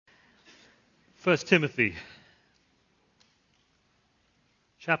First Timothy,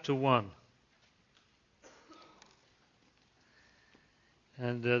 chapter 1.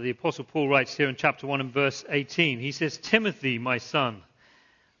 And the Apostle Paul writes here in chapter 1 and verse 18. He says, Timothy, my son,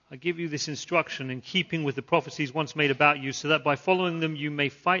 I give you this instruction in keeping with the prophecies once made about you, so that by following them you may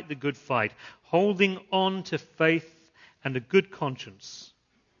fight the good fight, holding on to faith and a good conscience.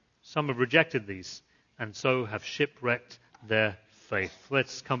 Some have rejected these, and so have shipwrecked their faith.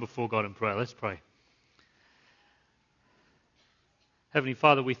 Let's come before God in prayer. Let's pray. Heavenly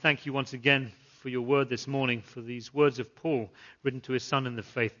Father, we thank you once again for your word this morning, for these words of Paul written to his son in the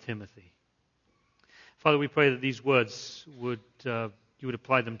faith, Timothy. Father, we pray that these words you would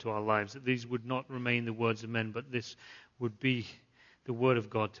apply them to our lives, that these would not remain the words of men, but this would be the word of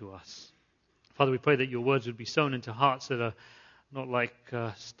God to us. Father, we pray that your words would be sown into hearts that are not like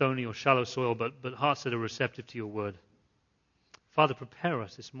stony or shallow soil, but hearts that are receptive to your word. Father, prepare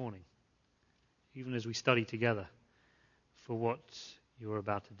us this morning, even as we study together, for what you are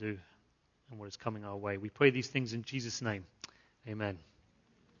about to do and what is coming our way. We pray these things in Jesus' name. Amen.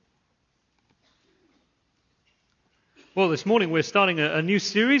 Well, this morning we're starting a new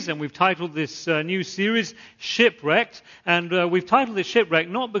series, and we've titled this new series Shipwrecked. And we've titled it Shipwrecked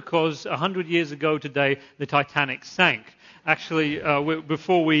not because 100 years ago today the Titanic sank. Actually, as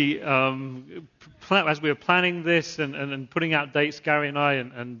we were planning this and putting out dates, Gary and I,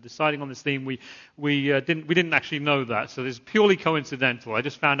 and deciding on this theme, we didn't actually know that. So it's purely coincidental. I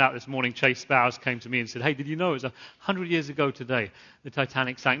just found out this morning. Chase Bowers came to me and said, "Hey, did you know it was 100 years ago today the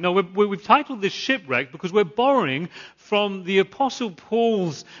Titanic sank?" No, we've titled this Shipwreck because we're borrowing from the Apostle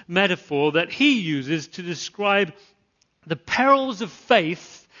Paul's metaphor that he uses to describe the perils of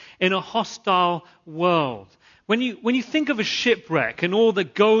faith in a hostile world. When you think of a shipwreck and all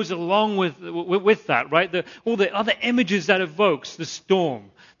that goes along with that, right? All the other images that evokes, the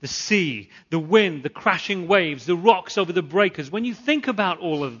storm, the sea, the wind, the crashing waves, the rocks over the breakers. When you think about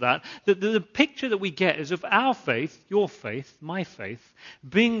all of that, the picture that we get is of our faith, your faith, my faith,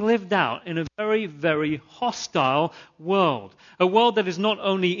 being lived out in a very, very hostile world. A world that is not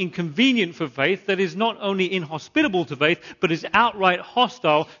only inconvenient for faith, that is not only inhospitable to faith, but is outright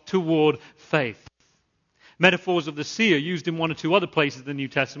hostile toward faith. Metaphors of the sea are used in one or two other places in the New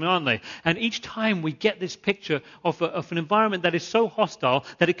Testament, aren't they? And each time we get this picture of an environment that is so hostile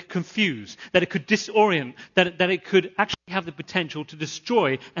that it could confuse, that it could disorient, that it could actually have the potential to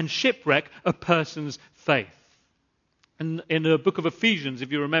destroy and shipwreck a person's faith. And in the book of Ephesians,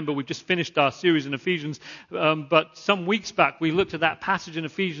 if you remember, we've just finished our series in Ephesians, but some weeks back we looked at that passage in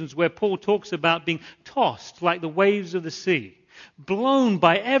Ephesians where Paul talks about being tossed like the waves of the sea, blown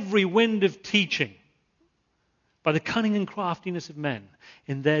by every wind of teaching, by the cunning and craftiness of men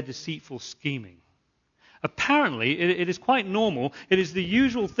in their deceitful scheming. Apparently, it is quite normal, it is the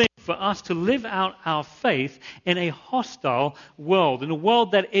usual thing for us to live out our faith in a hostile world, in a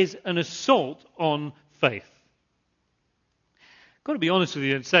world that is an assault on faith. I've got to be honest with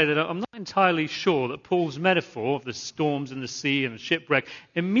you and say that I'm not entirely sure that Paul's metaphor of the storms and the sea and the shipwreck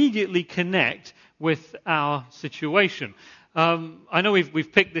immediately connect with our situation. I know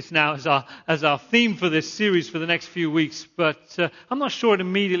we've picked this now as our theme for this series for the next few weeks, but I'm not sure it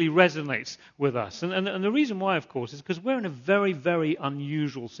immediately resonates with us. And the reason why, of course, is because we're in a very, very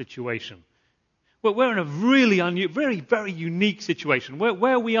unusual situation. We're in a really very, very unique situation.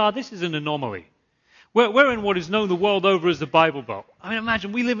 Where we are, this is an anomaly. We're in what is known the world over as the Bible Belt. I mean,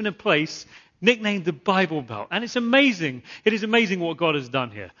 imagine we live in a place nicknamed the Bible Belt. And it's amazing. It is amazing what God has done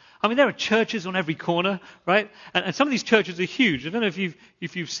here. I mean, there are churches on every corner, right? And some of these churches are huge. I don't know if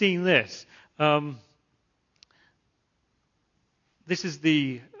you've seen this. This is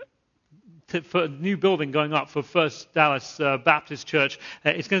the new building going up for First Dallas Baptist Church.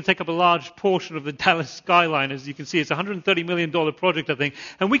 It's going to take up a large portion of the Dallas skyline. As you can see, it's a $130 million project, I think.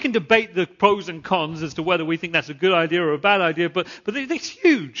 And we can debate the pros and cons as to whether we think that's a good idea or a bad idea, but it's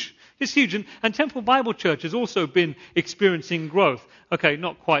huge. It's huge. And Temple Bible Church has also been experiencing growth. Okay,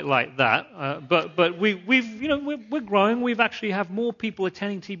 not quite like that, but we're growing. We've actually have more people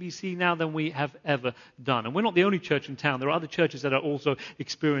attending TBC now than we have ever done. And we're not the only church in town. There are other churches that are also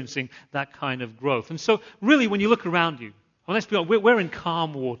experiencing that kind of growth. And so really when you look around you, well, let's be honest, we're in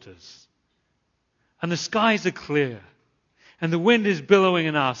calm waters. And the skies are clear. And the wind is billowing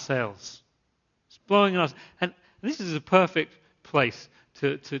in our sails. It's blowing in us. And this is a perfect place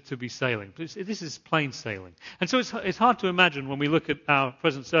to be sailing. This is plain sailing. And so it's hard to imagine when we look at our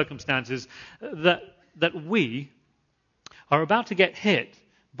present circumstances that we are about to get hit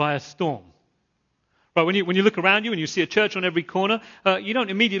by a storm. Right, when you look around you and you see a church on every corner, you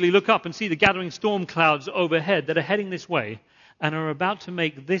don't immediately look up and see the gathering storm clouds overhead that are heading this way. and are about to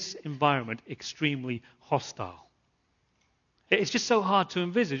make this environment extremely hostile. It's just so hard to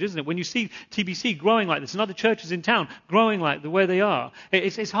envisage, isn't it? When you see TBC growing like this and other churches in town growing like the way they are,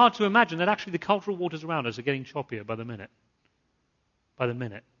 it's hard to imagine that actually the cultural waters around us are getting choppier by the minute. By the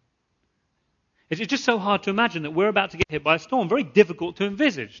minute. It's just so hard to imagine that we're about to get hit by a storm. Very difficult to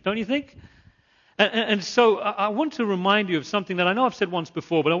envisage, don't you think? And so I want to remind you of something that I know I've said once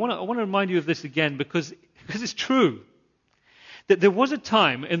before, but I want to remind you of this again because it's true. That there was a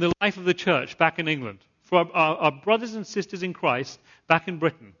time in the life of the church back in England, for our brothers and sisters in Christ back in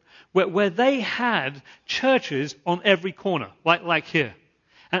Britain, where they had churches on every corner, like here.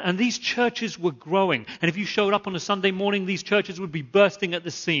 And these churches were growing. And if you showed up on a Sunday morning, these churches would be bursting at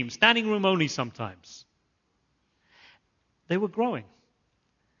the seams, standing room only sometimes. They were growing.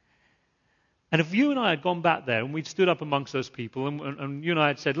 And if you and I had gone back there and we'd stood up amongst those people and you and I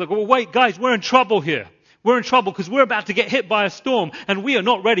had said, look, well, wait, guys, we're in trouble here. We're in trouble because we're about to get hit by a storm and we are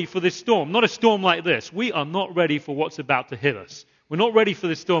not ready for this storm. Not a storm like this. We are not ready for what's about to hit us. We're not ready for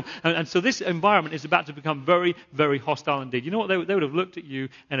this storm. And so this environment is about to become very, very hostile indeed. You know what? They would have looked at you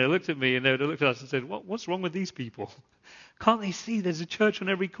and they looked at me and they would have looked at us and said, what's wrong with these people? Can't they see there's a church on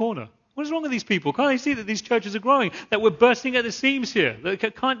every corner? What is wrong with these people? Can't they see that these churches are growing? That we're bursting at the seams here?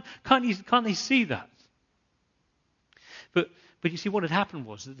 Can't they see that? But you see, what had happened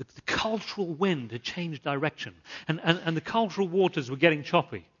was that the cultural wind had changed direction. And the cultural waters were getting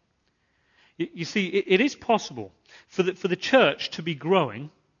choppy. You see, it is possible for the church to be growing,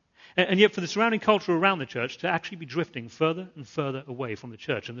 and yet for the surrounding culture around the church to actually be drifting further and further away from the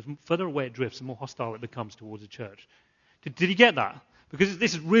church. And the further away it drifts, the more hostile it becomes towards the church. Did you get that? Because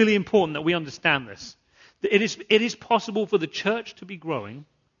this is really important that we understand this. It is possible for the church to be growing,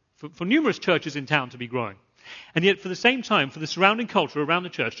 for numerous churches in town to be growing. And yet, for the same time, for the surrounding culture around the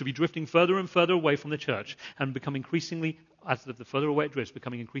church to be drifting further and further away from the church and become increasingly, as the further away it drifts,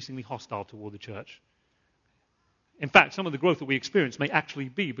 becoming increasingly hostile toward the church. In fact, some of the growth that we experience may actually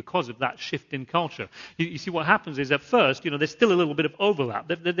be because of that shift in culture. You see, what happens is at first, there's still a little bit of overlap.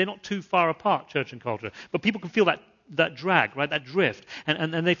 They're not too far apart, church and culture. But people can feel that drag, right, that drift.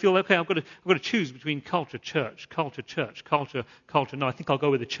 And they feel, okay, I've got to choose between culture, church, culture, culture. No, I think I'll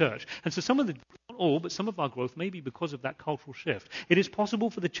go with the church. And so not all, but some of our growth may be because of that cultural shift. It is possible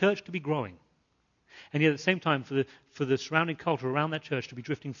for the church to be growing. And yet at the same time, for the surrounding culture around that church to be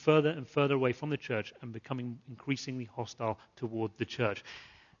drifting further and further away from the church and becoming increasingly hostile toward the church.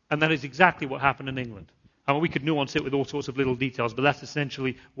 And that is exactly what happened in England. I mean, we could nuance it with all sorts of little details, but that's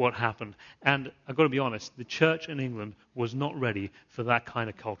essentially what happened. And I've got to be honest, the church in England was not ready for that kind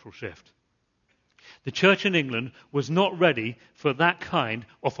of cultural shift. The church in England was not ready for that kind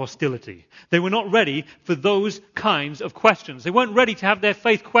of hostility. They were not ready for those kinds of questions. They weren't ready to have their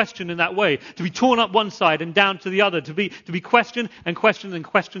faith questioned in that way, to be torn up one side and down to the other, to be questioned and questioned and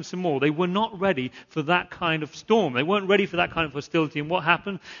questioned some more. They were not ready for that kind of storm. They weren't ready for that kind of hostility. And what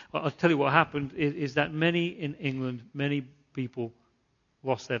happened? Well, I'll tell you what happened is that many in England, many people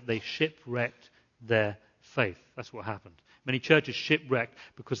they shipwrecked their faith. That's what happened. Many churches shipwrecked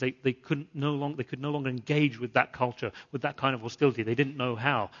because they could no longer engage with that culture, with that kind of hostility. They didn't know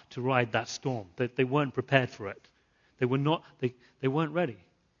how to ride that storm. They weren't prepared for it. They weren't ready.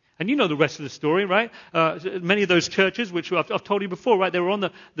 And you know the rest of the story, right? Many of those churches, which I've told you before, right? They were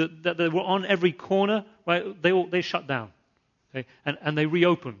on every corner, right? They shut down, okay? And they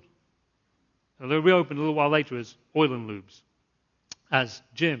reopened. And they reopened a little while later as oil and lubes, as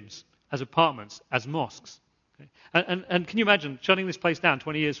gyms, as apartments, as mosques. And can you imagine shutting this place down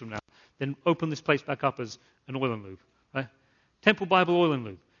 20 years from now, then open this place back up as an oil and lube, right? Temple Bible Oil and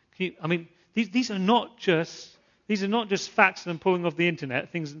Lube. These are not just facts that I'm pulling off the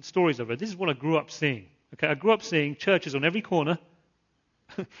internet, things and stories of it. This is what I grew up seeing. Okay, I grew up seeing churches on every corner.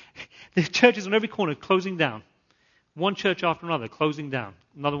 The churches on every corner closing down. One church after another closing down.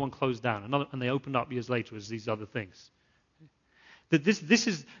 Another one closed down. And they opened up years later as these other things. That this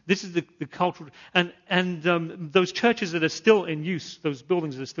is the cultural, and those churches that are still in use, those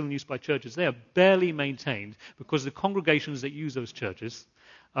buildings that are still in use by churches, they are barely maintained because the congregations that use those churches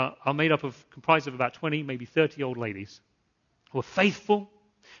are comprised of about 20, maybe 30 old ladies who are faithful,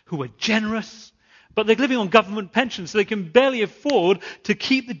 who are generous, but they're living on government pensions, so they can barely afford to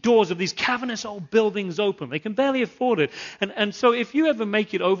keep the doors of these cavernous old buildings open. They can barely afford it. And so if you ever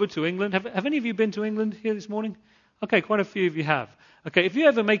make it over to England, have any of you been to England here this morning? Okay, quite a few of you have. Okay, if you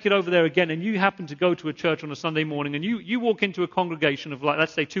ever make it over there again and you happen to go to a church on a Sunday morning and you walk into a congregation of, like,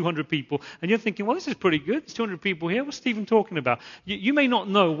 let's say 200 people, and you're thinking, well, this is pretty good. There's 200 people here. What's Stephen talking about? You may not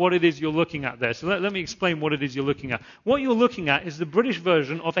know what it is you're looking at there. So let me explain what it is you're looking at. What you're looking at is the British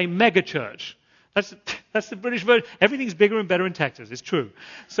version of a mega church. That's the British version. Everything's bigger and better in Texas. It's true.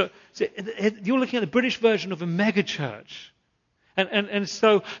 So you're looking at the British version of a mega church. And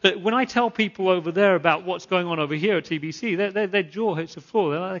so when I tell people over there about what's going on over here at TBC, their jaw hits the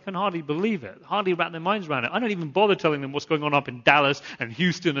floor. They can hardly believe it, hardly wrap their minds around it. I don't even bother telling them what's going on up in Dallas and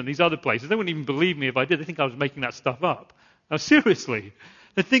Houston and these other places. They wouldn't even believe me if I did. They think I was making that stuff up. Now, seriously,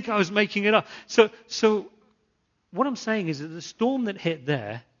 they think I was making it up. So what I'm saying is that the storm that hit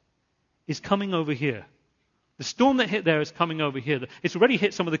there is coming over here. The storm that hit there is coming over here. It's already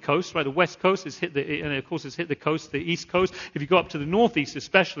hit some of the coast, right? The west coast has hit and of course it's hit the coast, the east coast. If you go up to the northeast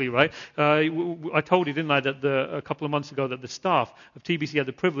especially, right? I told you, didn't I, that a couple of months ago that the staff of TBC had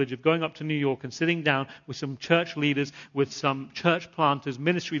the privilege of going up to New York and sitting down with some church leaders, with some church planters,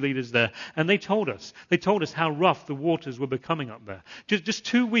 ministry leaders there. And they told us how rough the waters were becoming up there. Just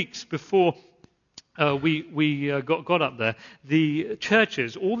 2 weeks before we got up there, the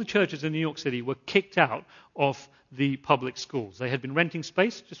churches, all the churches in New York City were kicked out of the public schools. They had been renting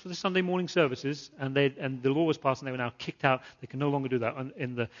space just for the Sunday morning services, and the law was passed, and they were now kicked out. They can no longer do that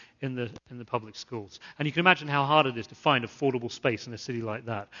in the public schools. And you can imagine how hard it is to find affordable space in a city like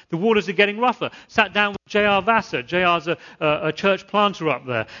that. The waters are getting rougher. Sat down with J.R. Vassar. J.R.'s a church planter up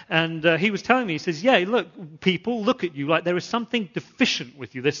there, and he was telling me, he says, "Yeah, look, people look at you like there is something deficient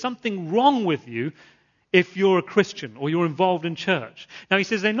with you. There's something wrong with you if you're a Christian or you're involved in church." Now, he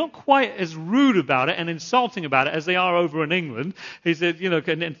says they're not quite as rude about it and insulting about it as they are over in England. He said,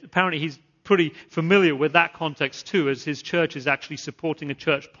 and apparently he's pretty familiar with that context too, as his church is actually supporting a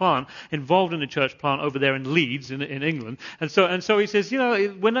church plant, involved in a church plant over there in Leeds in England. And so he says,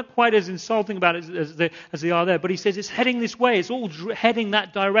 we're not quite as insulting about it as they are there, but he says it's heading this way. It's all heading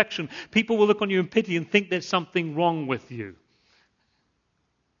that direction. People will look on you in pity and think there's something wrong with you.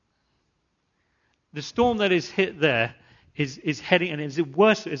 The storm that is hit there is heading, and as it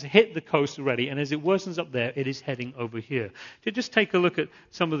has hit the coast already, and as it worsens up there, it is heading over here. Just take a look at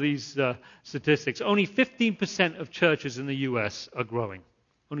some of these statistics. Only 15% of churches in the U.S. are growing.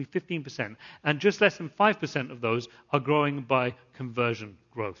 Only 15%. And just less than 5% of those are growing by conversion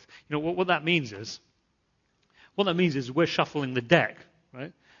growth. What that means is we're shuffling the deck,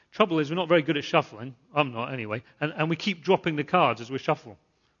 right? Trouble is we're not very good at shuffling. I'm not anyway. And we keep dropping the cards as we shuffle.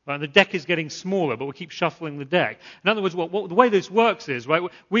 Right, the deck is getting smaller, but we keep shuffling the deck. In other words, the way this works is, right,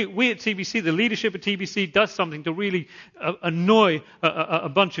 we at TBC, the leadership at TBC does something to really annoy a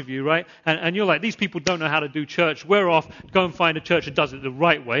bunch of you, right? And you're like, these people don't know how to do church. We're off, go and find a church that does it the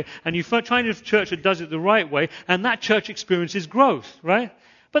right way. And you find a church that does it the right way, and that church experiences growth, right?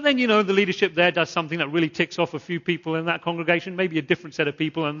 But then, the leadership there does something that really ticks off a few people in that congregation, maybe a different set of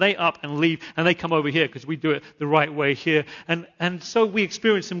people, and they up and leave, and they come over here because we do it the right way here. And so we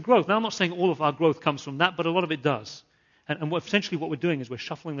experience some growth. Now, I'm not saying all of our growth comes from that, but a lot of it does. And essentially what we're doing is we're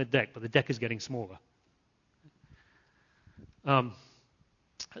shuffling the deck, but the deck is getting smaller.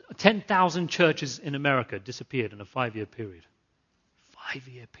 10,000 churches in America disappeared in a 5-year period.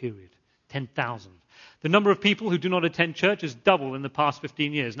 5-year period. 10,000. The number of people who do not attend church has doubled in the past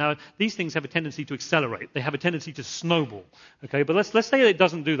 15 years. Now, these things have a tendency to accelerate. They have a tendency to snowball. Okay, but let's say it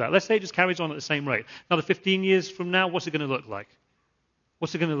doesn't do that. Let's say it just carries on at the same rate. Another 15 years from now, what's it going to look like?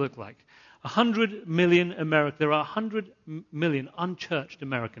 What's it going to look like? 100 million Americans. There are 100 million unchurched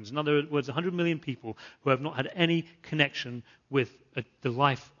Americans. In other words, 100 million people who have not had any connection with the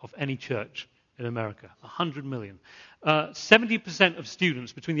life of any church in America. 100 million. 70% of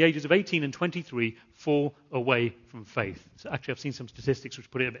students between the ages of 18 and 23 fall away from faith. So actually, I've seen some statistics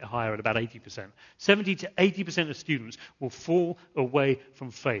which put it a bit higher at about 80%. 70 to 80% of students will fall away from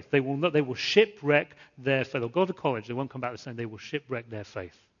faith. They will shipwreck their faith. They'll go to college. They won't come back the same. They will shipwreck their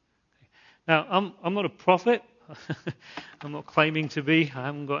faith. Okay. Now, I'm not a prophet. I'm not claiming to be. I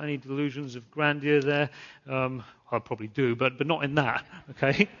haven't got any delusions of grandeur there. I probably do, but not in that.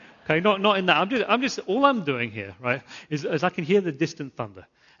 Okay. Okay, not in that. I'm just all I'm doing here, right, is I can hear the distant thunder,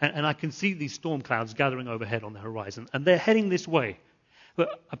 and I can see these storm clouds gathering overhead on the horizon, and they're heading this way.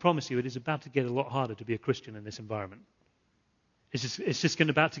 But I promise you, it is about to get a lot harder to be a Christian in this environment. It's just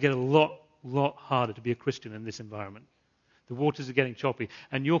about to get a lot harder to be a Christian in this environment. The waters are getting choppy,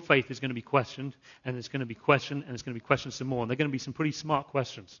 and your faith is going to be questioned, and it's going to be questioned, and it's going to be questioned some more. And they're going to be some pretty smart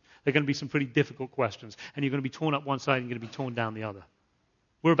questions. They're going to be some pretty difficult questions, and you're going to be torn up one side and you're going to be torn down the other.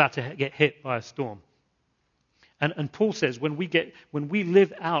 We're about to get hit by a storm. And Paul says when we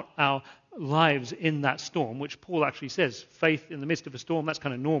live out our lives in that storm, which Paul actually says, faith in the midst of a storm, that's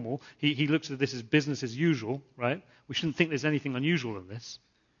kind of normal. He looks at this as business as usual, right? We shouldn't think there's anything unusual in this.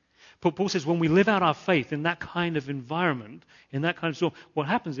 But Paul says when we live out our faith in that kind of environment, in that kind of storm, what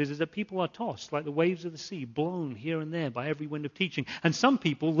happens is that people are tossed like the waves of the sea, blown here and there by every wind of teaching. And some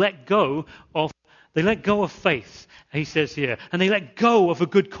people let go of They let go of faith, he says here, and they let go of a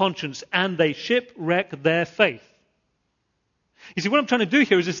good conscience, and they shipwreck their faith. You see, what I'm trying to do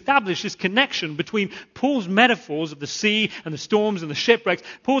here is establish this connection between Paul's metaphors of the sea and the storms and the shipwrecks,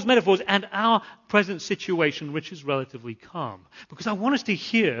 Paul's metaphors, and our present situation, which is relatively calm. Because I want us to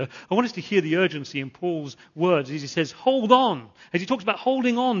hear the urgency in Paul's words as he says, hold on, as he talks about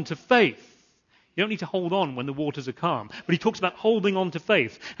holding on to faith. You don't need to hold on when the waters are calm. But he talks about holding on to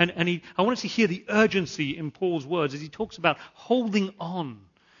faith. And I want us to hear the urgency in Paul's words as he talks about holding on.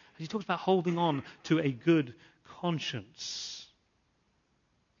 As he talks about holding on to a good conscience.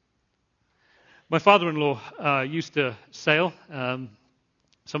 My father-in-law used to sail.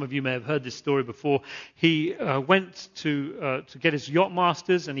 Some of you may have heard this story before. He went to get his yacht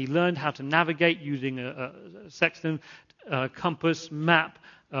masters, and he learned how to navigate using a sextant, compass, map,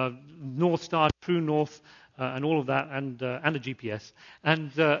 North Star, True North, and all of that, and a GPS.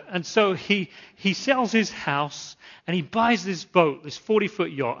 And so he sells his house, and he buys this boat, this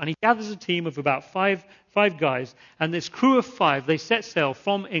 40-foot yacht, and he gathers a team of about five guys, and this crew of 5, they set sail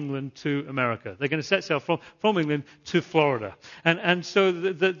from England to America. They're going to set sail from England to Florida. And so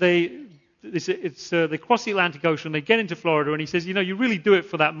they cross the Atlantic Ocean, they get into Florida, and he says, you really do it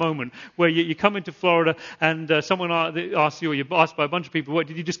for that moment where you come into Florida and someone asks you, or you're asked by a bunch of people, what,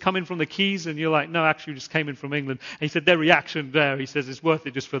 did you just come in from the Keys? And you're like, no, actually we just came in from England. And he said, their reaction there, he says, it's worth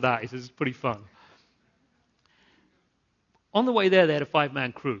it just for that. He says, it's pretty fun. On the way there, they had a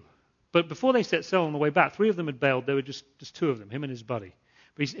 5-man crew. But before they set sail on the way back, 3 of them had bailed. There were just 2 of them, him and his buddy.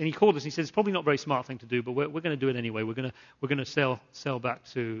 And he called us and he said, it's probably not a very smart thing to do, but we're going to do it anyway. We're going to sail back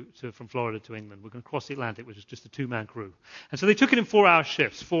from Florida to England. We're going to cross the Atlantic, which is just a 2-man crew. And so they took it in 4-hour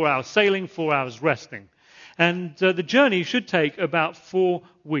shifts, 4 hours sailing, 4 hours resting. And the journey should take about 4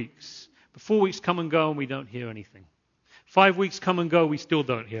 weeks. But 4 weeks come and go and we don't hear anything. 5 weeks come and go, we still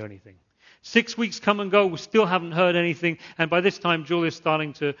don't hear anything. 6 weeks come and go, we still haven't heard anything. And by this time, Julia's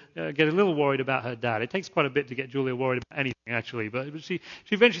starting to get a little worried about her dad. It takes quite a bit to get Julia worried about anything, actually. But she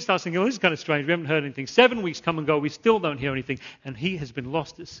eventually starts thinking, this is kind of strange. We haven't heard anything. 7 weeks come and go, we still don't hear anything. And he has been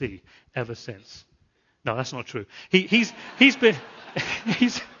lost at sea ever since. No, that's not true. He's been...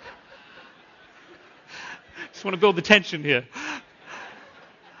 just want to build the tension here.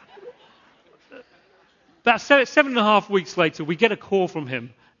 About 7.5 weeks later, we get a call from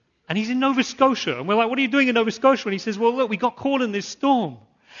him. And he's in Nova Scotia. And we're like, what are you doing in Nova Scotia? And he says, well, look, we got caught in this storm.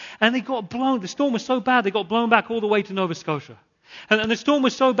 And they got blown. The storm was so bad, they got blown back all the way to Nova Scotia. And the storm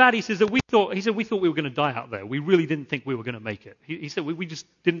was so bad, he said, we thought we were going to die out there. We really didn't think we were going to make it. He said, we just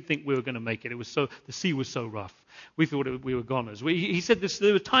didn't think we were going to make it. The sea was so rough. We thought we were goners. He said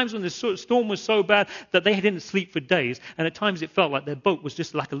there were times when the storm was so bad that they didn't sleep for days. And at times it felt like their boat was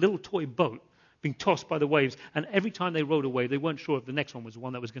just like a little toy boat being tossed by the waves, and every time they rowed away, they weren't sure if the next one was the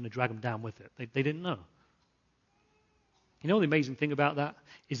one that was going to drag them down with it. They didn't know. You know the amazing thing about that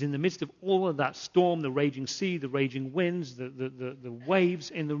is in the midst of all of that storm, the raging sea, the raging winds, the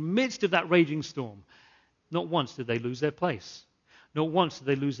waves, in the midst of that raging storm, not once did they lose their place. Not once did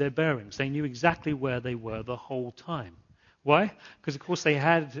they lose their bearings. They knew exactly where they were the whole time. Why? Because, of course, they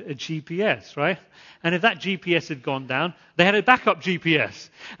had a GPS, right? And if that GPS had gone down, they had a backup GPS.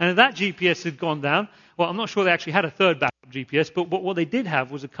 And if that GPS had gone down, well, I'm not sure they actually had a third backup GPS, but what they did have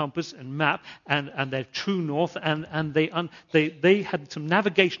was a compass and map and their true north, and they had some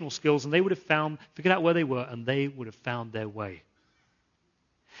navigational skills, and they would have figured out where they were, and they would have found their way.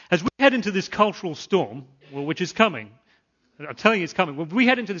 As we head into this cultural storm, which is coming, I'm telling you it's coming. When we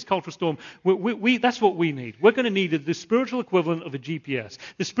head into this cultural storm, that's what we need. We're going to need the spiritual equivalent of a GPS,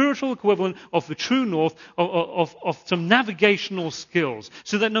 the spiritual equivalent of the true north, of some navigational skills,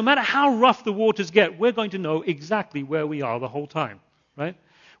 so that no matter how rough the waters get, we're going to know exactly where we are the whole time, right?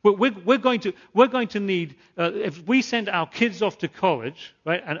 We're going to need, if we send our kids off to college,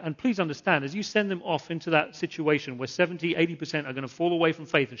 right, and please understand, as you send them off into that situation where 70, 80% are going to fall away from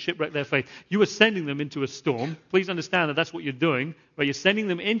faith and shipwreck their faith, you are sending them into a storm. Please understand that that's what you're doing, right? You're sending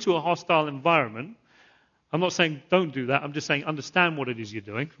them into a hostile environment. I'm not saying don't do that. I'm just saying understand what it is you're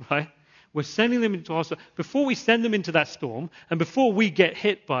doing, right? We're sending them into a hostile. Before we send them into that storm, and before we get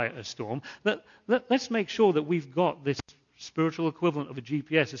hit by a storm, let's make sure that we've got this spiritual equivalent of a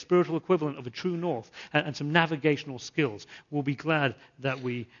GPS, a spiritual equivalent of a true north, and some navigational skills. We'll be glad that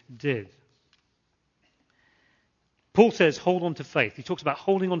we did. Paul says, hold on to faith. He talks about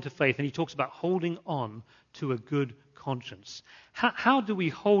holding on to faith, and he talks about holding on to a good conscience. How do we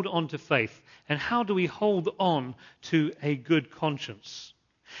hold on to faith, and how do we hold on to a good conscience?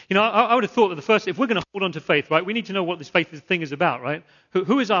 You know, I would have thought that if we're going to hold on to faith, right, we need to know what this faith thing is about, right?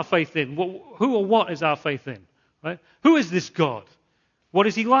 Who is our faith in? Who or what is our faith in? Right? Who is this God? What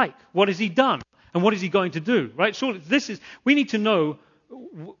is he like? What has he done? And what is he going to do, right? Surely we need to know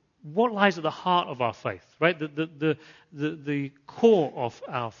what lies at the heart of our faith, right? The core of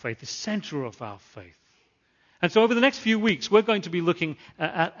our faith, the center of our faith. And so over the next few weeks, we're going to be looking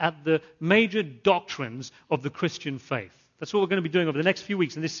at the major doctrines of the Christian faith. That's what we're going to be doing over the next few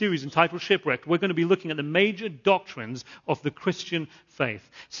weeks in this series entitled Shipwrecked. We're going to be looking at the major doctrines of the Christian faith.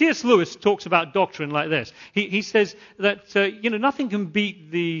 C.S. Lewis talks about doctrine like this. He says that nothing can beat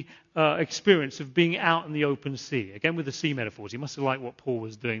the experience of being out in the open sea. Again, with the sea metaphors. He must have liked what Paul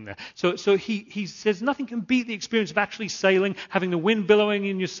was doing there. So he says nothing can beat the experience of actually sailing, having the wind billowing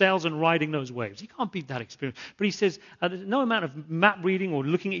in your sails and riding those waves. You can't beat that experience. But he says no amount of map reading or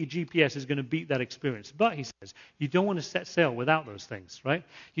looking at your GPS is going to beat that experience. But he says you don't want to set sail without those things, right?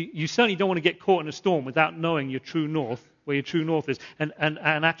 You certainly don't want to get caught in a storm without knowing your true north, where your true north is, and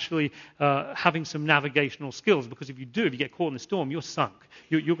actually having some navigational skills, because if you get caught in the storm, you're sunk.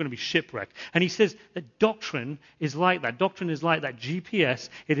 You're going to be shipwrecked. And he says that doctrine is like that. Doctrine is like that GPS.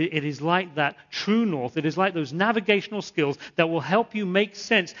 It is like that true north. It is like those navigational skills that will help you make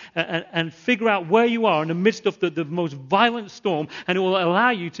sense and figure out where you are in the midst of the most violent storm, and it will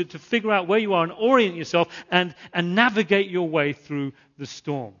allow you to figure out where you are and orient yourself and navigate your way through the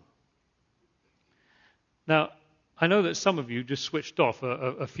storm. Now, I know that some of you just switched off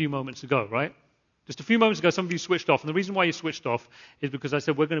a few moments ago, right? Just a few moments ago, some of you switched off. And the reason why you switched off is because I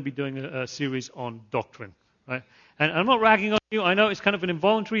said we're going to be doing a series on doctrine, right? And I'm not ragging on you. I know it's kind of an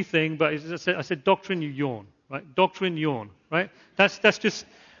involuntary thing, but as I said doctrine, you yawn, right? Doctrine, yawn, right? That's just...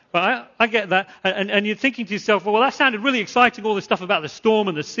 But I get that. And you're thinking to yourself, well, that sounded really exciting, all this stuff about the storm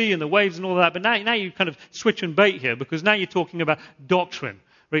and the sea and the waves and all that. But now you kind of switch and bait here, because now you're talking about doctrine.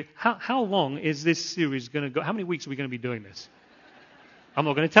 Right? How long is this series going to go? How many weeks are we going to be doing this? I'm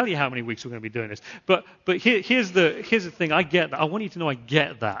not going to tell you how many weeks we're going to be doing this. But here's the thing. I get that. I want you to know I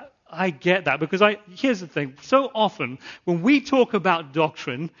get that. I get that, because here's the thing. So often when we talk about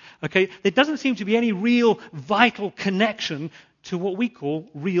doctrine, okay, there doesn't seem to be any real vital connection to what we call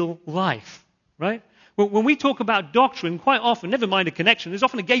real life, right? When we talk about doctrine, quite often, never mind a connection, there's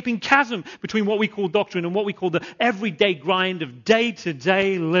often a gaping chasm between what we call doctrine and what we call the everyday grind of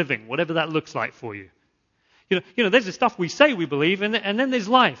day-to-day living, whatever that looks like for you. You know, there's the stuff we say we believe, and then there's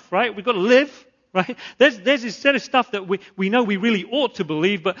life, right? We've got to live, right? There's this set of stuff that we know we really ought to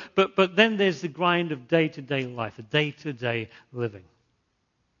believe, but then there's the grind of day-to-day life, the day-to-day living.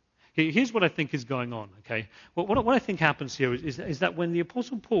 Here's what I think is going on, okay? What I think happens here is that when the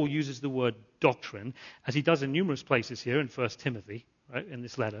Apostle Paul uses the word doctrine, as he does in numerous places here in 1 Timothy, right, in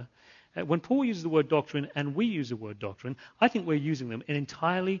this letter, when Paul uses the word doctrine and we use the word doctrine, I think we're using them in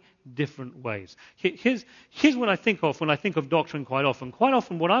entirely different ways. Here's what I think of when I think of doctrine quite often. Quite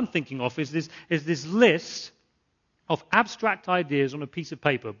often what I'm thinking of is this list of abstract ideas on a piece of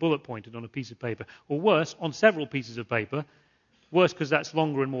paper, bullet pointed on a piece of paper, or worse, on several pieces of paper. Worse, because that's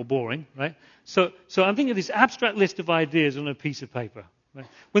longer and more boring, right? So I'm thinking of this abstract list of ideas on a piece of paper. Right?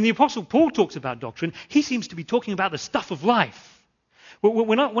 When the Apostle Paul talks about doctrine, he seems to be talking about the stuff of life.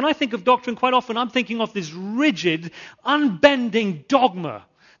 When I think of doctrine, quite often I'm thinking of this rigid, unbending dogma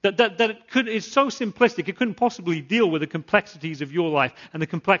that is so simplistic it couldn't possibly deal with the complexities of your life and the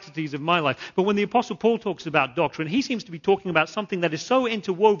complexities of my life. But when the Apostle Paul talks about doctrine, he seems to be talking about something that is so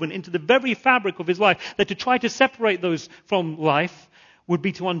interwoven into the very fabric of his life that to try to separate those from life would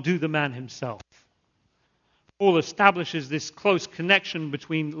be to undo the man himself. Paul establishes this close connection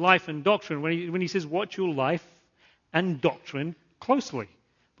between life and doctrine when he says, watch your life and doctrine closely.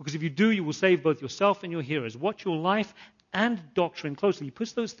 Because if you do, you will save both yourself and your hearers. Watch your life and doctrine closely. He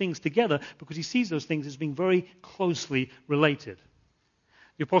puts those things together because he sees those things as being very closely related.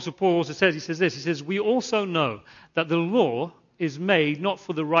 The Apostle Paul also says, we also know that the law is made not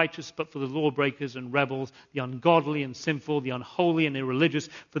for the righteous, but for the lawbreakers and rebels, the ungodly and sinful, the unholy and irreligious,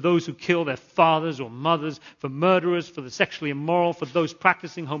 for those who kill their fathers or mothers, for murderers, for the sexually immoral, for those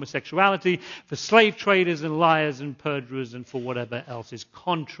practicing homosexuality, for slave traders and liars and perjurers, and for whatever else is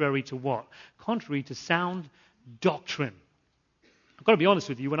contrary to what? Contrary to sound doctrine. I've got to be honest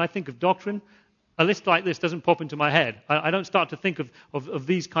with you, when I think of doctrine, a list like this doesn't pop into my head. I don't start to think of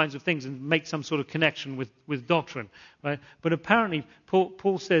these kinds of things and make some sort of connection with doctrine. Right? But apparently,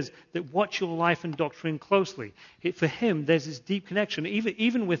 Paul says that watch your life and doctrine closely. For him, there's this deep connection,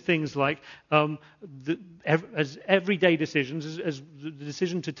 even with things like as everyday decisions, as the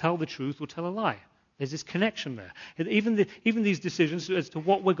decision to tell the truth or tell a lie. There's this connection there. And even these decisions as to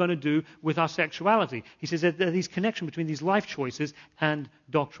what we're going to do with our sexuality. He says that there's this connection between these life choices and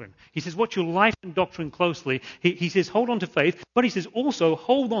doctrine. He says, watch your life and doctrine closely. He says, hold on to faith. But he says, also,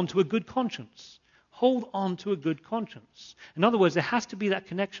 hold on to a good conscience. hold on to a good conscience. In other words, there has to be that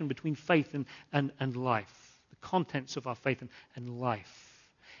connection between faith and life, the contents of our faith and life.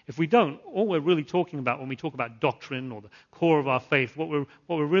 If we don't, all we're really talking about when we talk about doctrine or the core of our faith, what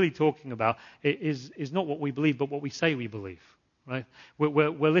we're really talking about is not what we believe, but what we say we believe. Right?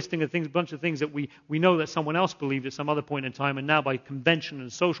 We're listing a bunch of things that we know that someone else believed at some other point in time, and now by convention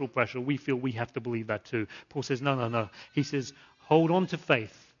and social pressure, we feel we have to believe that too. Paul says, no. He says, hold on to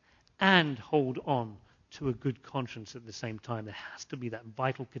faith and hold on to a good conscience at the same time. There has to be that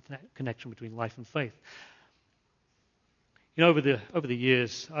vital connection between life and faith. You know, over the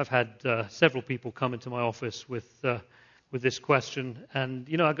years, I've had several people come into my office with this question, and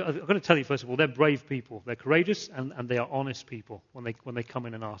you know, I've got to tell you first of all, they're brave people, they're courageous, and they are honest people when they come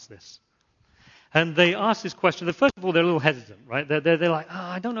in and ask this. And they ask this question. First of all, they're a little hesitant, right? They're like,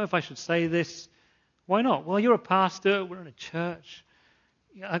 I don't know if I should say this. Why not? Well, you're a pastor. We're in a church.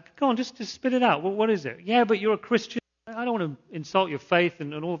 Yeah, go on, just spit it out. Well, what is it? Yeah, but you're a Christian. I don't want to insult your faith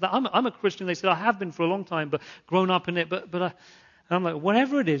and all of that. I'm a Christian. They said, I have been for a long time, but grown up in it. But and I'm like,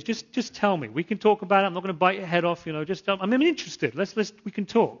 whatever it is, just tell me. We can talk about it. I'm not going to bite your head off. You know, just tell me. I'm interested. We can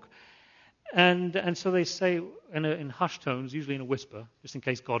talk. And so they say in hushed tones, usually in a whisper, just in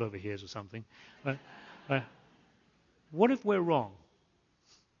case God overhears or something. What if we're wrong?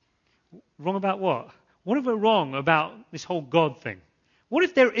 Wrong about what? What if we're wrong about this whole God thing? What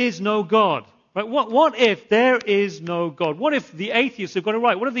if there is no God? Right? What if there is no God? What if the atheists have got it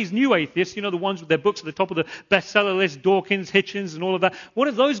right? What if these new atheists, you know, the ones with their books at the top of the bestseller list, Dawkins, Hitchens, and all of that, what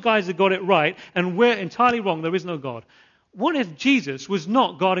if those guys have got it right and we're entirely wrong, there is no God? What if Jesus was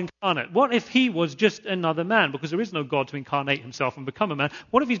not God incarnate? What if he was just another man? Because there is no God to incarnate himself and become a man.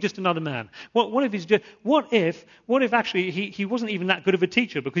 What if he's just another man? What if actually he wasn't even that good of a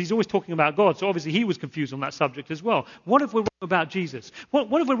teacher because he's always talking about God, so obviously he was confused on that subject as well. What if we're wrong about Jesus?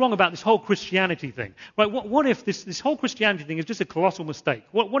 What if we're wrong about this whole Christianity thing? Right? What if this whole Christianity thing is just a colossal mistake?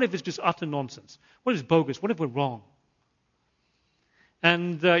 What if it's just utter nonsense? What if it's bogus? What if we're wrong?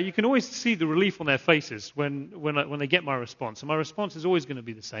 And you can always see the relief on their faces when they get my response. And my response is always going to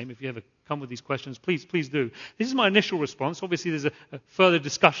be the same. If you ever come with these questions, please do. This is my initial response. Obviously, there's a further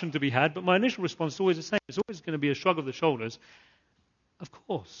discussion to be had, but my initial response is always the same. It's always going to be a shrug of the shoulders. Of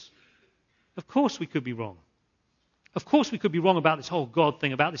course we could be wrong. Of course we could be wrong about this whole God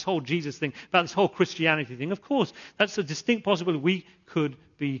thing, about this whole Jesus thing, about this whole Christianity thing. Of course, that's a distinct possibility. We could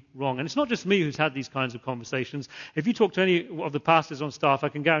be wrong. And it's not just me who's had these kinds of conversations. If you talk to any of the pastors on staff, I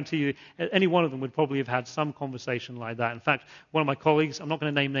can guarantee you any one of them would probably have had some conversation like that. In fact, one of my colleagues, I'm not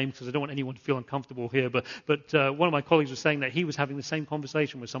going to name names because I don't want anyone to feel uncomfortable here, but one of my colleagues was saying that he was having the same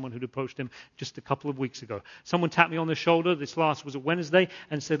conversation with someone who'd approached him just a couple of weeks ago. Someone tapped me on the shoulder, this last was a Wednesday,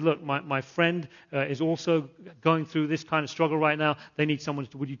 and said, look, my friend is also going through this kind of struggle right now. They need someone,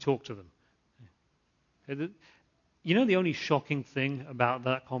 would you talk to them? You know the only shocking thing about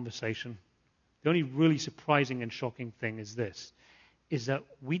that conversation, the only really surprising and shocking thing is this, is that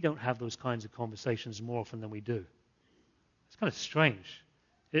we don't have those kinds of conversations more often than we do. It's kind of strange.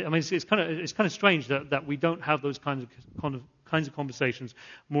 I mean, it's kind of strange that we don't have those kinds of conversations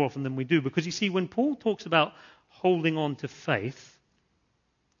more often than we do. Because you see, when Paul talks about holding on to faith,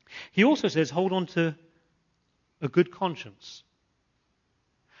 he also says hold on to a good conscience.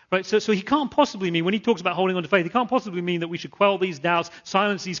 Right, so he can't possibly mean, when he talks about holding on to faith, he can't possibly mean that we should quell these doubts,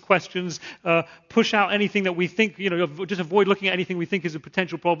 silence these questions, push out anything that we think, just avoid looking at anything we think is a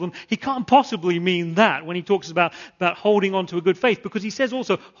potential problem. He can't possibly mean that when he talks about holding on to a good faith, because he says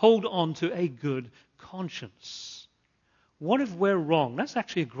also, hold on to a good conscience. What if we're wrong? That's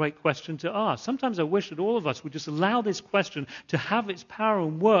actually a great question to ask. Sometimes I wish that all of us would just allow this question to have its power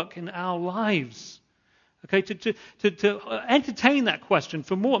and work in our lives. Okay, to entertain that question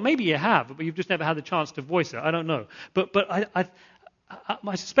for more. Maybe you have, but you've just never had the chance to voice it. I don't know. But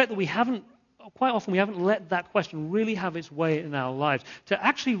I suspect that quite often we haven't let that question really have its way in our lives. To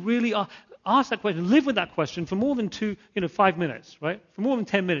actually really ask that question, live with that question for more than 5 minutes, right? For more than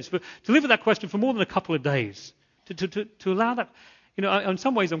 10 minutes. To live with that question for more than a couple of days. To allow that. In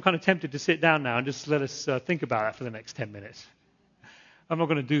some ways I'm kind of tempted to sit down now and just let us think about that for the next 10 minutes. I'm not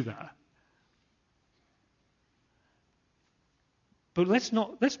going to do that. But let's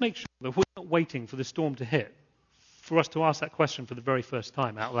make sure that we're not waiting for the storm to hit for us to ask that question for the very first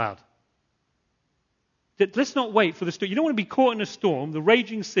time out loud. Let's not wait for the storm. You don't want to be caught in a storm, the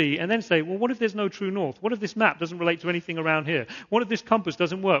raging sea, and then say, well, what if there's no true north? What if this map doesn't relate to anything around here? What if this compass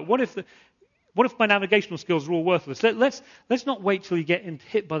doesn't work? What if my navigational skills are all worthless? Let's not wait till you get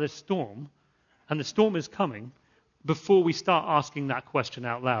hit by the storm, and the storm is coming, before we start asking that question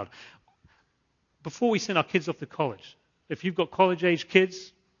out loud. Before we send our kids off to college. If you've got college-age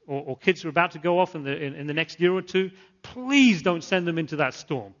kids, or kids who are about to go off in the next year or two, please don't send them into that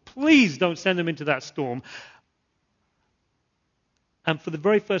storm. Please don't send them into that storm. And for the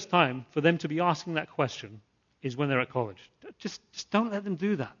very first time, for them to be asking that question is when they're at college. Just don't let them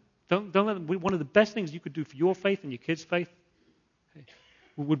do that. Don't let them. One of the best things you could do for your faith and your kids' faith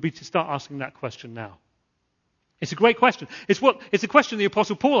would be to start asking that question now. It's a great question. It's a question the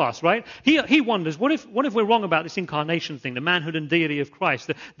Apostle Paul asked, right? He wonders, what if we're wrong about this incarnation thing, the manhood and deity of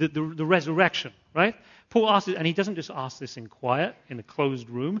Christ, the resurrection, right? Paul asks it, and he doesn't just ask this in quiet, in a closed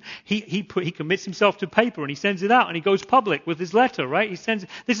room. He commits himself to paper, and he sends it out, and he goes public with his letter, right? This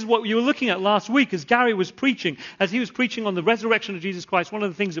is what you were looking at last week as Gary was preaching. As he was preaching on the resurrection of Jesus Christ, one of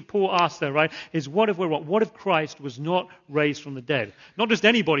the things that Paul asked there, right, is what if we're wrong? What if Christ was not raised from the dead? Not just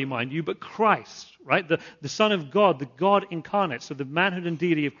anybody, mind you, but Christ, right? The Son of God, the God incarnate. So the manhood and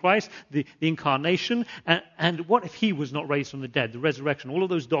deity of Christ, the incarnation, and what if he was not raised from the dead, the resurrection? All of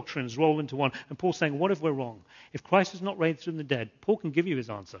those doctrines roll into one. And Paul's saying, what if we're wrong? If Christ is not raised from the dead, Paul can give you his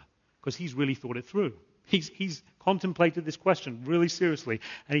answer because he's really thought it through. He's contemplated this question really seriously.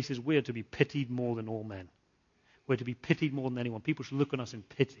 And he says, we are to be pitied more than all men. We're to be pitied more than anyone. People should look on us in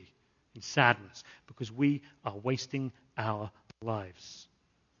pity, in sadness, because we are wasting our lives.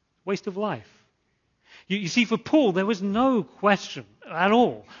 Waste of life. You see, for Paul, there was no question at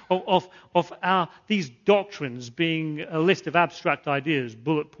all of these doctrines being a list of abstract ideas,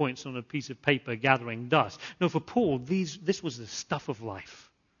 bullet points on a piece of paper gathering dust. No, for Paul, this was the stuff of life.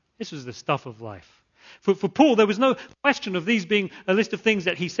 This was the stuff of life. For Paul, there was no question of these being a list of things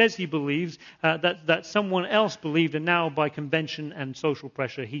that he says he believes, that someone else believed, and now by convention and social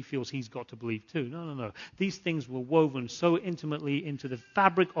pressure, he feels he's got to believe too. No. These things were woven so intimately into the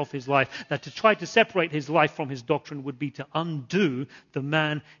fabric of his life that to try to separate his life from his doctrine would be to undo the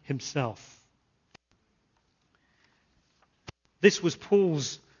man himself. This was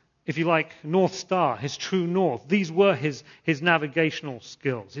Paul's, if you like, North Star, his true north. These were his navigational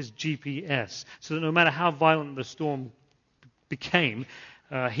skills, his GPS, so that no matter how violent the storm became,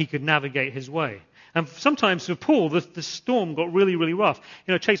 he could navigate his way. And sometimes for Paul, the storm got really, really rough.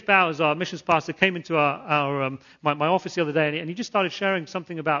 You know, Chase Bowers, our missions pastor, came into my office the other day, and he just started sharing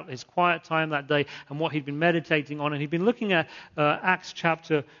something about his quiet time that day and what he'd been meditating on. And he'd been looking at Acts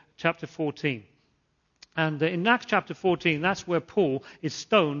chapter 14. And in Acts chapter 14, that's where Paul is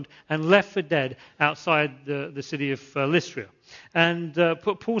stoned and left for dead outside the city of Lystra. And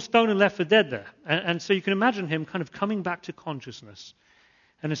Paul's stoned and left for dead there. And so you can imagine him kind of coming back to consciousness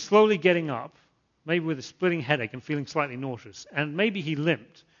and is slowly getting up, maybe with a splitting headache and feeling slightly nauseous. And maybe he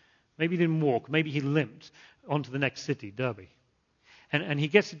limped. Maybe he didn't walk. Maybe he limped onto the next city, Derbe. And he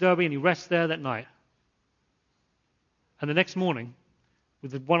gets to Derbe and he rests there that night. And the next morning,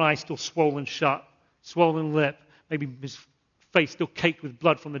 with the one eye still swollen shut, swollen lip, maybe his face still caked with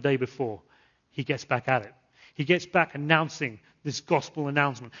blood from the day before, he gets back at it. He gets back announcing this gospel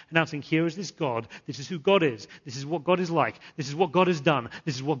announcement, announcing here is this God, this is who God is, this is what God is like, this is what God has done,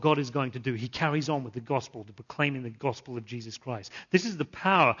 this is what God is going to do. He carries on with the gospel, the proclaiming the gospel of Jesus Christ. This is the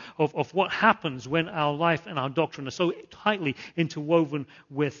power of what happens when our life and our doctrine are so tightly interwoven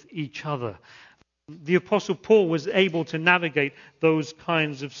with each other. The Apostle Paul was able to navigate those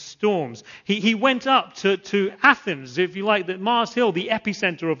kinds of storms. He went up to Athens, if you like, Mars Hill, the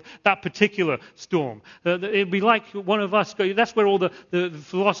epicenter of that particular storm. It'd be like one of us, that's where all the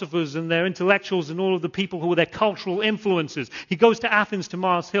philosophers and their intellectuals and all of the people who were their cultural influences. He goes to Athens, to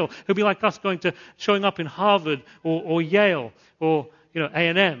Mars Hill. It'd be like us showing up in Harvard or Yale or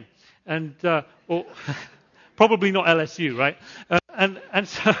A&M and or probably not LSU, right?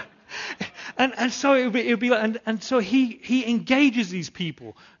 And so it would be and so he engages these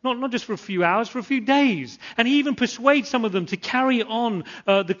people, not just for a few hours, for a few days. And he even persuades some of them to carry on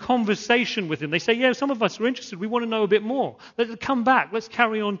the conversation with him. They say, yeah, some of us are interested. We want to know a bit more. Let's come back. Let's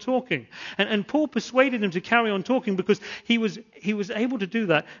carry on talking. And Paul persuaded them to carry on talking because he was able to do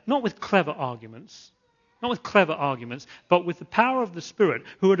that, not with clever arguments, but with the power of the Spirit,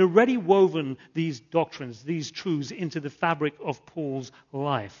 who had already woven these doctrines, these truths into the fabric of Paul's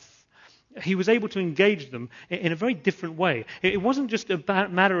life. He was able to engage them in a very different way. It wasn't just a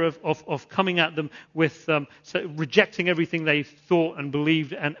matter of coming at them with rejecting everything they thought and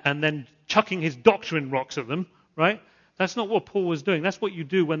believed and then chucking his doctrine rocks at them, right? That's not what Paul was doing. That's what you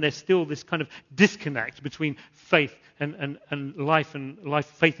do when there's still this kind of disconnect between faith and life,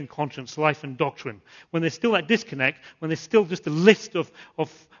 faith and conscience, life and doctrine. When there's still that disconnect, when there's still just a list of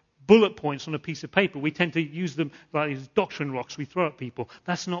bullet points on a piece of paper, we tend to use them like these doctrine rocks we throw at people.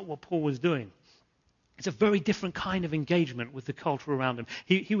 That's not what Paul was doing. It's a very different kind of engagement with the culture around him.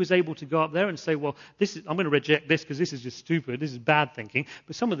 He was able to go up there and say, well, I'm going to reject this because this is just stupid. This is bad thinking.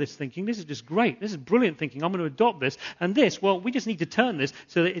 But some of this thinking, this is just great. This is brilliant thinking. I'm going to adopt this. And this, well, we just need to turn this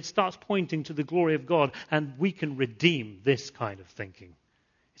so that it starts pointing to the glory of God and we can redeem this kind of thinking.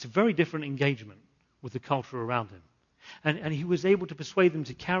 It's a very different engagement with the culture around him. And he was able to persuade them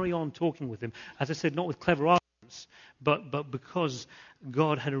to carry on talking with him, as I said, not with clever arguments, but because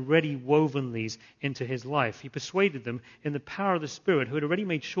God had already woven these into his life. He persuaded them in the power of the Spirit, who had already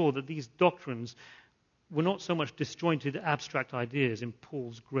made sure that these doctrines were not so much disjointed abstract ideas in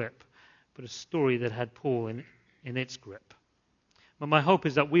Paul's grip, but a story that had Paul in its grip. But my hope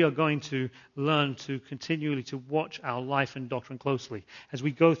is that we are going to learn to continually to watch our life and doctrine closely as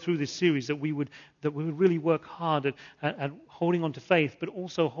we go through this series, that we would really work hard at holding on to faith, but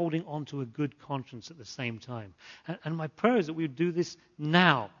also holding on to a good conscience at the same time. And my prayer is that we would do this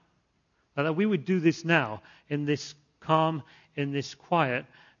now, that we would do this now in this calm, in this quiet,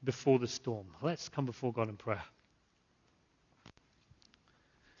 before the storm. Let's come before God in prayer.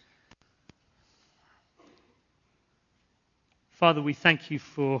 Father, we thank you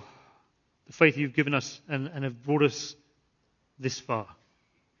for the faith you've given us and have brought us this far.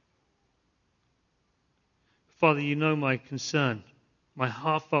 Father, you know my concern, my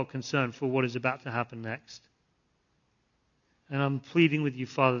heartfelt concern for what is about to happen next. And I'm pleading with you,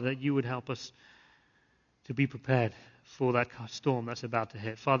 Father, that you would help us to be prepared for that storm that's about to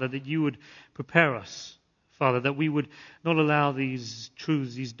hit. Father, that you would prepare us, Father, that we would not allow these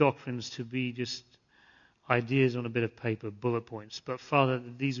truths, these doctrines to be just ideas on a bit of paper, bullet points, but Father,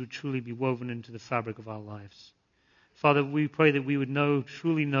 that these would truly be woven into the fabric of our lives. Father, we pray that we would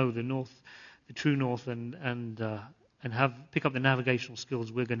truly know the north, the true north, and pick up the navigational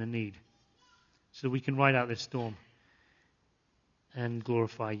skills we're going to need, so we can ride out this storm and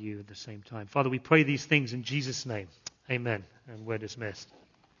glorify you at the same time. Father, we pray these things in Jesus' name. Amen. And we're dismissed.